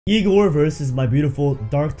IGOR versus My Beautiful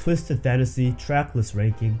Dark Twisted Fantasy Tracklist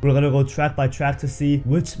Ranking. We're gonna go track by track to see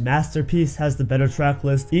which masterpiece has the better track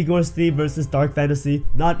list. IGOR's theme versus Dark Fantasy.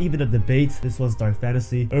 Not even a debate. This one's Dark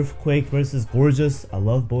Fantasy. Earthquake versus Gorgeous. I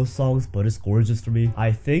love both songs, but it's Gorgeous for me.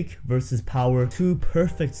 I Think versus Power. Two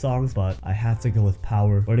perfect songs, but I have to go with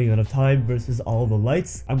Power. Running Out of Time versus All the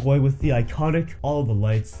Lights. I'm going with the iconic All the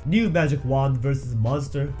Lights. New Magic Wand versus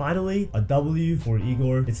Monster. Finally, a W for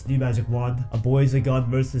IGOR. It's New Magic Wand. A Boy's a Gun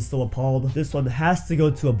versus So Appalled. This one has to go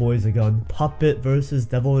to A Boy's a Gun. Puppet versus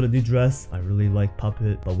Devil in a New Dress. I really like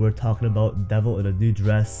Puppet, but we're talking about Devil in a New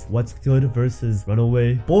Dress. What's Good versus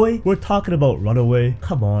Runaway. Boy, we're talking about Runaway.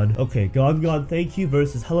 Come on. Okay, Gone Gone Thank You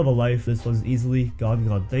versus Hell of a Life. This one's easily Gone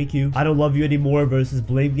Gone Thank You. I Don't Love You Anymore versus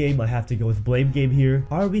Blame Game. I have to go with Blame Game here.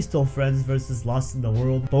 Are We Still Friends versus Lost in the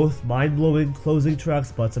World. Both mind-blowing closing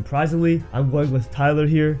tracks, but surprisingly, I'm going with Tyler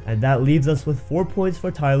here, and that leaves us with 4 points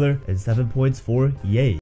for Tyler and 7 points for Ye.